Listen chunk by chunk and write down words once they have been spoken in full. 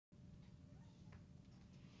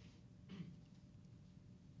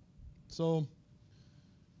So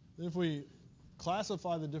if we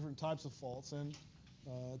classify the different types of faults, and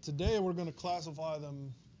today we're going to classify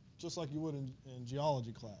them just like you would in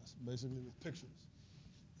geology class, basically with pictures.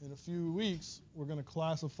 In a few weeks, we're going to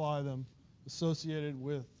classify them associated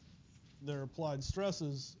with their applied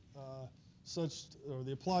stresses,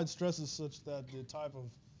 the applied stresses such that the type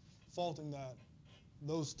of faulting that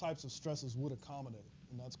those types of stresses would accommodate,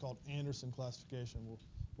 and that's called Anderson classification.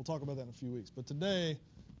 We'll talk about that in a few weeks. But today,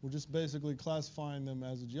 we're just basically classifying them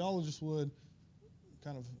as a geologist would,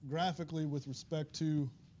 kind of graphically with respect to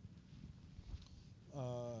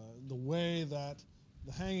the way that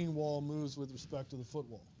the hanging wall moves with respect to the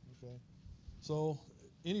footwall. Okay, so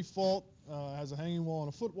any fault has a hanging wall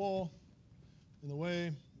and a footwall. And the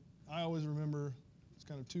way I always remember, it's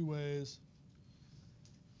kind of two ways.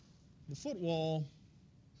 The footwall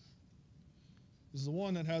is the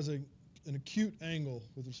one that has an acute angle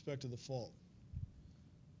with respect to the fault.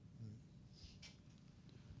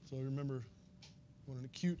 So remember what an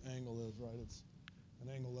acute angle is, right? It's an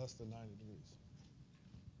angle less than 90 degrees.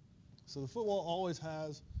 So the footwall always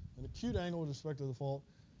has an acute angle with respect to the fault.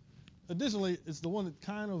 Additionally, it's the one that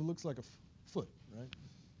kind of looks like a foot, right?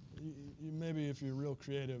 You maybe if you're real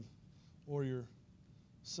creative or you're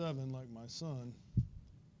 7 like my son,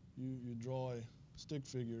 you draw a stick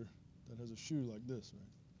figure that has a shoe like this, right?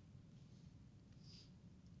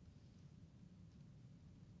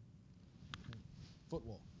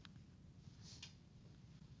 Footwall.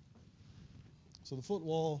 So the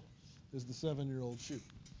footwall is the 7-year-old shoe.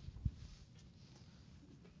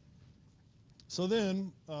 So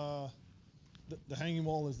then the hanging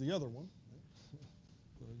wall is the other one. Right?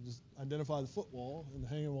 So just identify the footwall, and the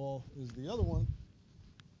hanging wall is the other one.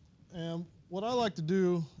 And what I like to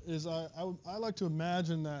do is I like to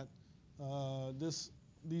imagine that these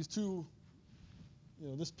two,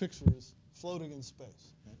 this picture is floating in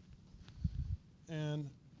space. Okay? And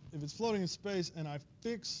if it's floating in space and I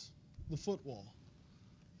fix the footwall,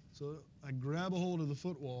 so I grab a hold of the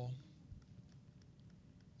footwall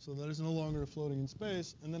so that it's no longer floating in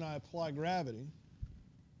space, and then I apply gravity.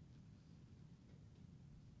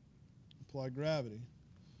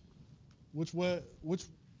 Which way would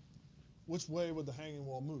the hanging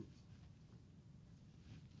wall move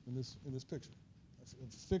in this picture? If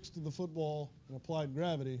it's fixed to the footwall and applied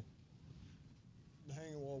gravity, the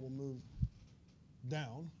hanging wall will move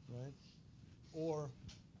down, right? Or,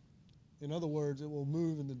 in other words, it will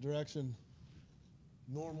move in the direction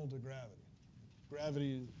normal to gravity.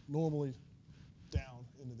 Gravity is normally down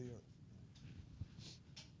into the earth.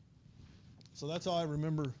 So that's how I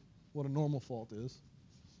remember what a normal fault is.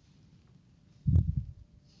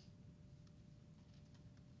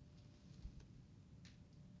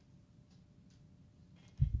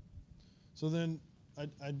 So then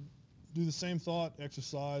I do the same thought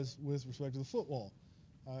exercise with respect to the footwall.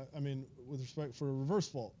 With respect for a reverse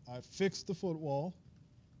fault. I fix the footwall.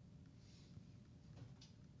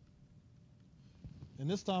 And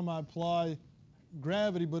this time I apply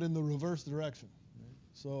gravity, but in the reverse direction. Right?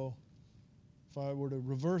 So if I were to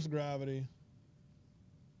reverse gravity,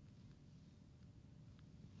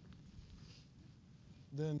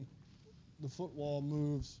 then the footwall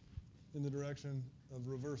moves in the direction of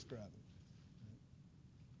reverse gravity.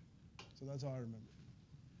 Right? So that's how I remember it.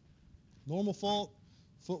 Normal fault,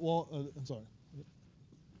 footwall, I'm sorry.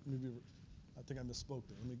 I think I misspoke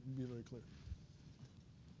there. Let me be very clear.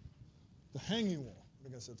 The hanging wall, I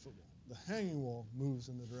think I said footwall. The hanging wall moves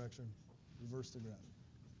in the direction reverse to gravity.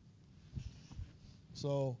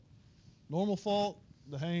 So normal fault,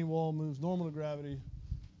 the hanging wall moves normal to gravity.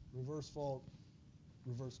 Reverse fault,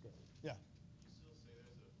 reverse gravity. Yeah? You still say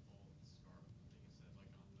there's a fault scarp? I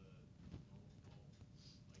think you said like on the normal fault, like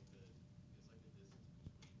it's like the distance between the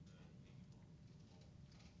hanging wall and the fault.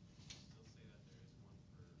 You still say that there is one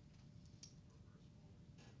for reverse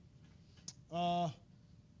fault?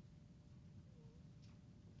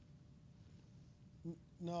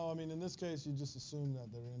 No, in this case, you just assume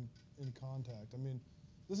that they're in contact.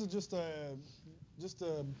 This is just an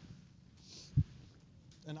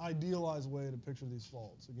idealized way to picture these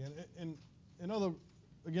faults. Again,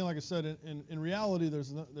 like I said, in reality,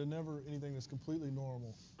 there's never anything that's completely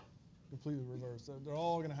normal, completely reversed. They're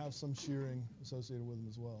all going to have some shearing associated with them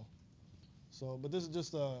as well. So, but this is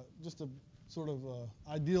just a sort of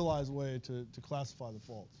idealized way to classify the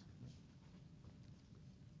faults.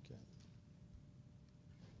 Okay.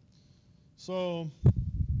 So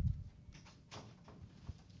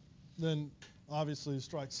then, obviously,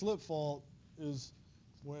 strike-slip fault is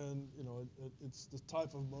when it's the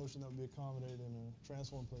type of motion that would be accommodated in a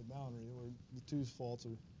transform plate boundary, where the two faults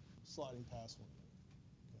are sliding past one another.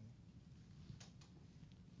 Okay.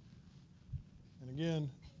 again,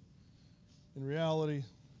 in reality,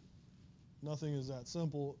 nothing is that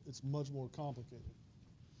simple. It's much more complicated.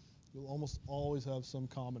 You'll almost always have some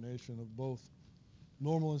combination of both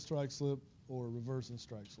normal and strike slip or reverse and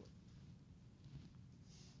strike slip.